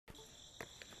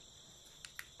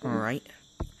Alright.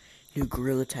 New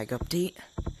Gorilla Tag update.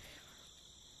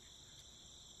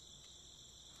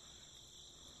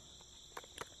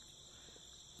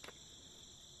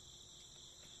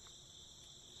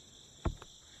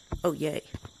 Oh, yay.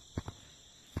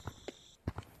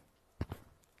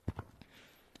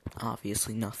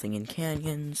 Obviously nothing in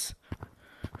canyons.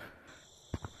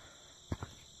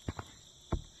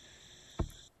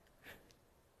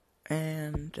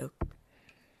 And...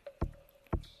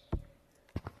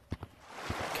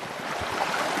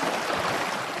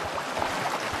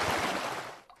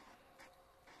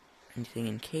 anything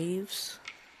in caves?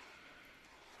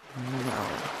 No.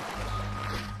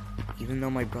 Even though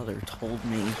my brother told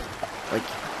me, like,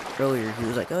 earlier, he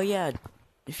was like, oh yeah,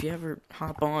 if you ever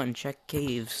hop on, check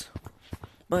caves.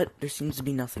 But there seems to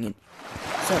be nothing in...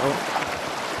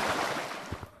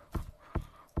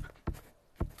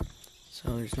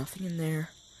 So there's nothing in there.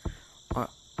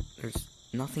 There's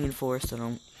nothing in forest. I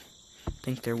don't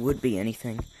think there would be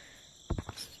anything.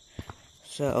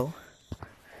 So,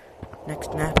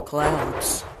 next map,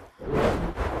 clouds.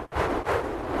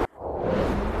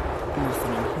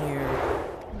 Nothing in here.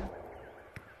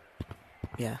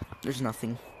 Yeah, there's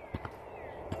nothing.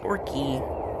 Orky.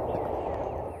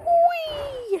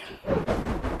 Whee!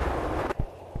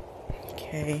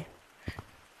 Okay.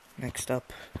 Next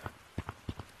up,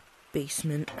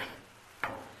 basement.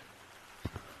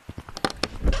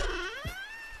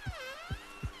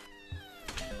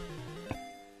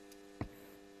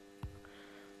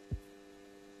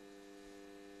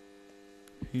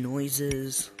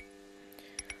 Noises.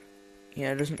 Yeah,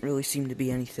 there doesn't really seem to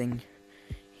be anything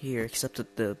here except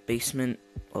that the basement.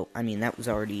 Well, I mean, that was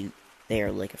already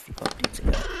there like a few updates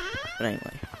ago. But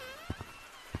anyway.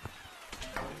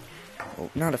 Well,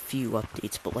 not a few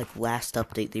updates, but like last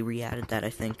update they re-added that, I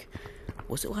think.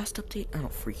 Was it last update? I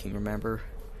don't freaking remember.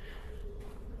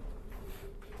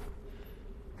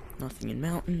 Nothing in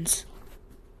mountains.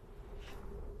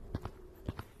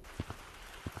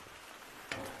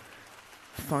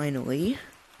 Finally.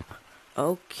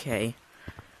 Okay.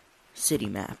 City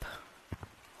map.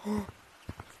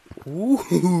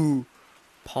 Ooh.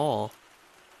 Paul.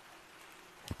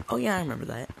 Oh yeah, I remember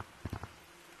that.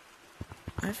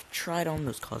 I've tried on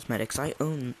those cosmetics. I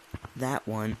own that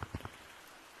one.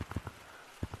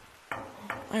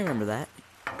 I remember that.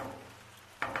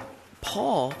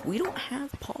 Paw? We don't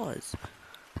have paws.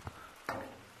 Oh,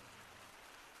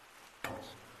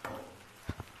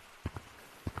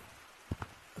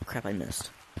 crap, I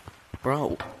missed.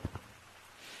 Bro.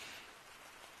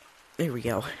 There we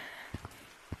go.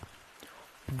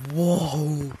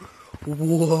 Whoa.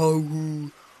 Whoa.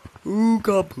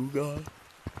 Ooga booga.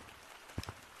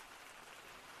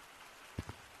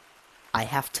 I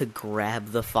have to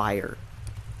grab the fire.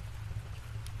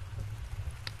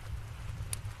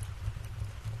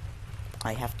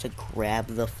 I have to grab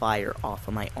the fire off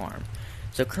of my arm.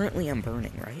 So currently I'm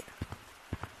burning, right?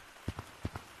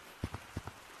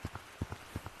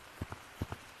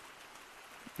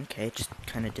 Okay, it just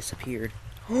kind of disappeared.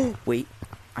 Oh, wait.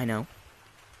 I know.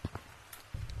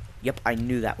 Yep, I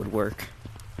knew that would work.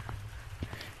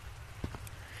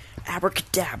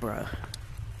 Abracadabra.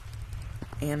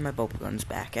 And my bubble gun's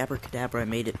back. Abracadabra, I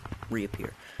made it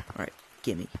reappear. Alright,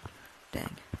 gimme.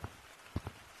 Dang.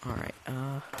 Alright,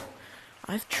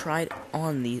 I've tried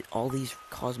on all these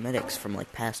cosmetics from,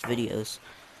 like, past videos.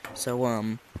 So,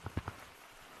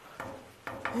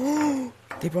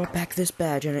 they brought back this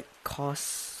badge and it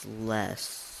costs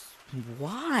less.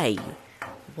 Why?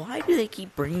 Why do they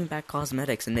keep bringing back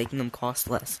cosmetics and making them cost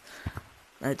less?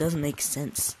 That doesn't make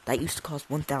sense. That used to cost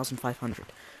 1,500.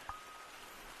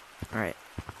 Alright.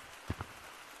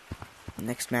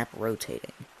 Next map,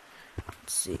 rotating.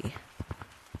 Let's see.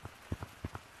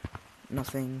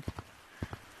 Nothing.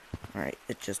 Alright,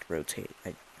 it just rotated,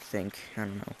 I think. I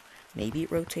don't know. Maybe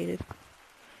it rotated?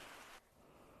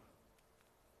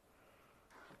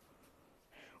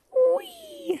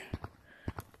 Whee!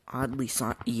 Oddly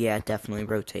yeah, it definitely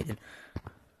rotated.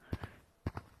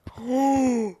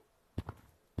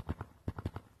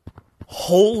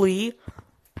 Holy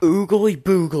oogly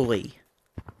boogly.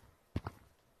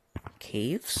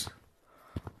 Caves?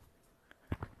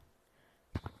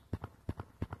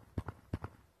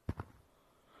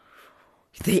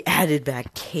 They added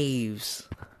back caves.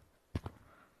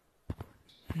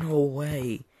 No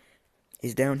way.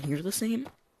 Is down here the same?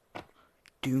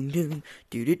 Doom doom,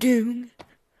 doo doo doom.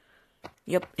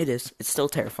 Yep, it is. It's still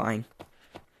terrifying.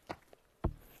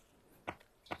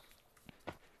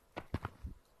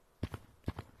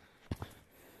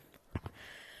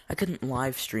 I couldn't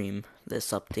live stream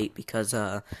this update because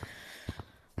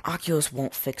Oculus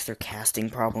won't fix their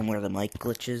casting problem where the mic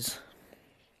glitches.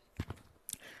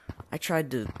 I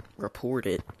tried to report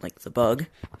it, like the bug,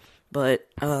 but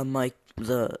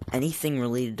anything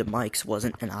related to mics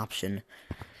wasn't an option.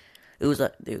 It was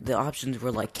the options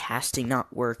were like casting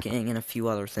not working and a few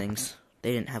other things.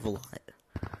 They didn't have a lot.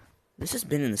 This has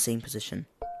been in the same position.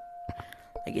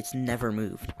 Like, it's never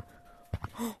moved.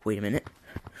 Wait a minute.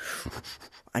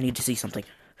 I need to see something.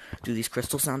 Do these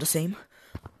crystals sound the same?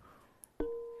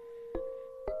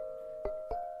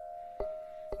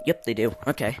 Yep, they do.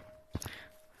 Okay.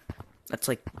 That's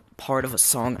like part of a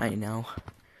song I know.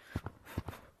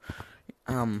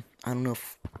 I don't know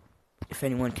if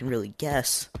anyone can really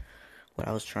guess what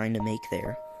I was trying to make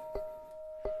there.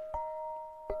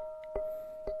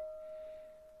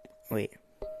 Wait.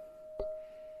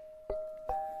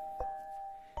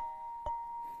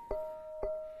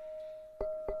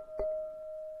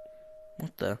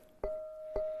 What the?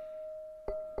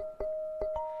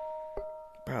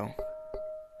 Bro.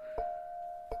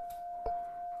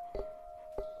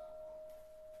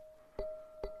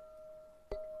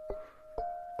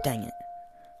 Dang it.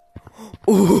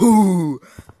 Ooh!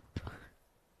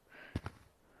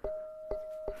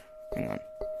 Hang on.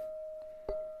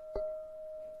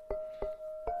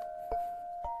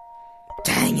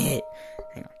 Dang it!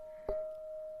 Hang on.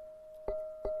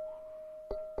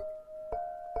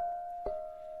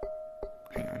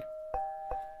 Hang on.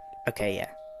 Okay, yeah.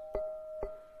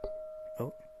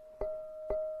 Oh.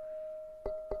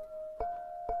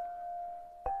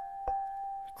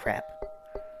 Crap.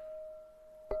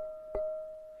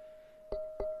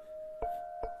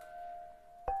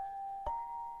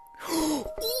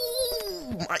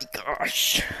 Oh my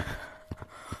gosh.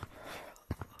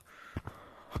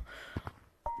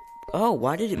 Oh,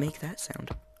 why did it make that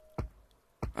sound?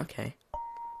 Okay.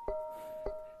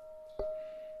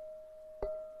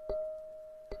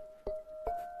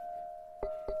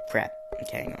 Crap.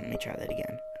 Okay, hang on, let me try that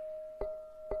again.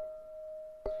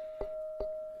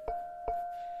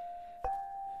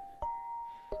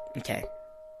 Okay.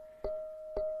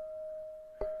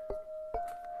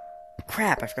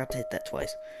 Crap, I forgot to hit that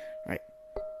twice. Alright.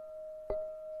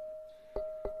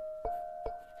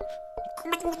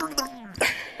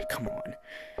 Come on.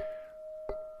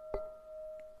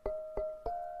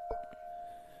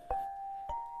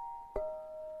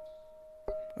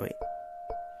 Wait.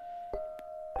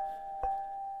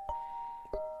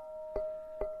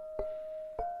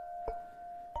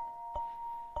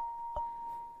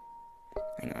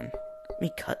 Hang on. Let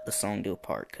me cut the song to a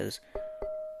part, because...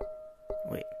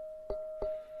 Wait.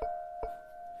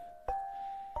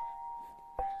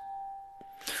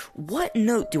 What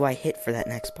note do I hit for that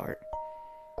next part?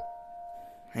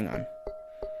 Hang on.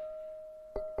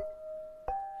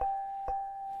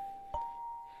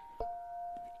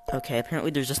 Okay,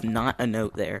 apparently there's just not a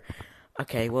note there.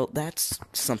 Okay, well, that's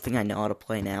something I know how to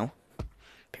play now.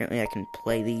 Apparently I can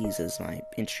play these as my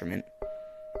instrument.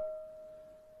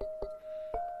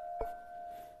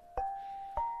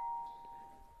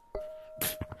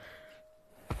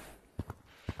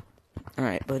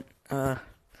 Alright, but,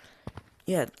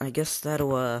 yeah, I guess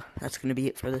that's gonna be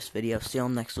it for this video. See you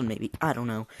on the next one, maybe. I don't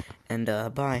know. And,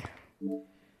 bye.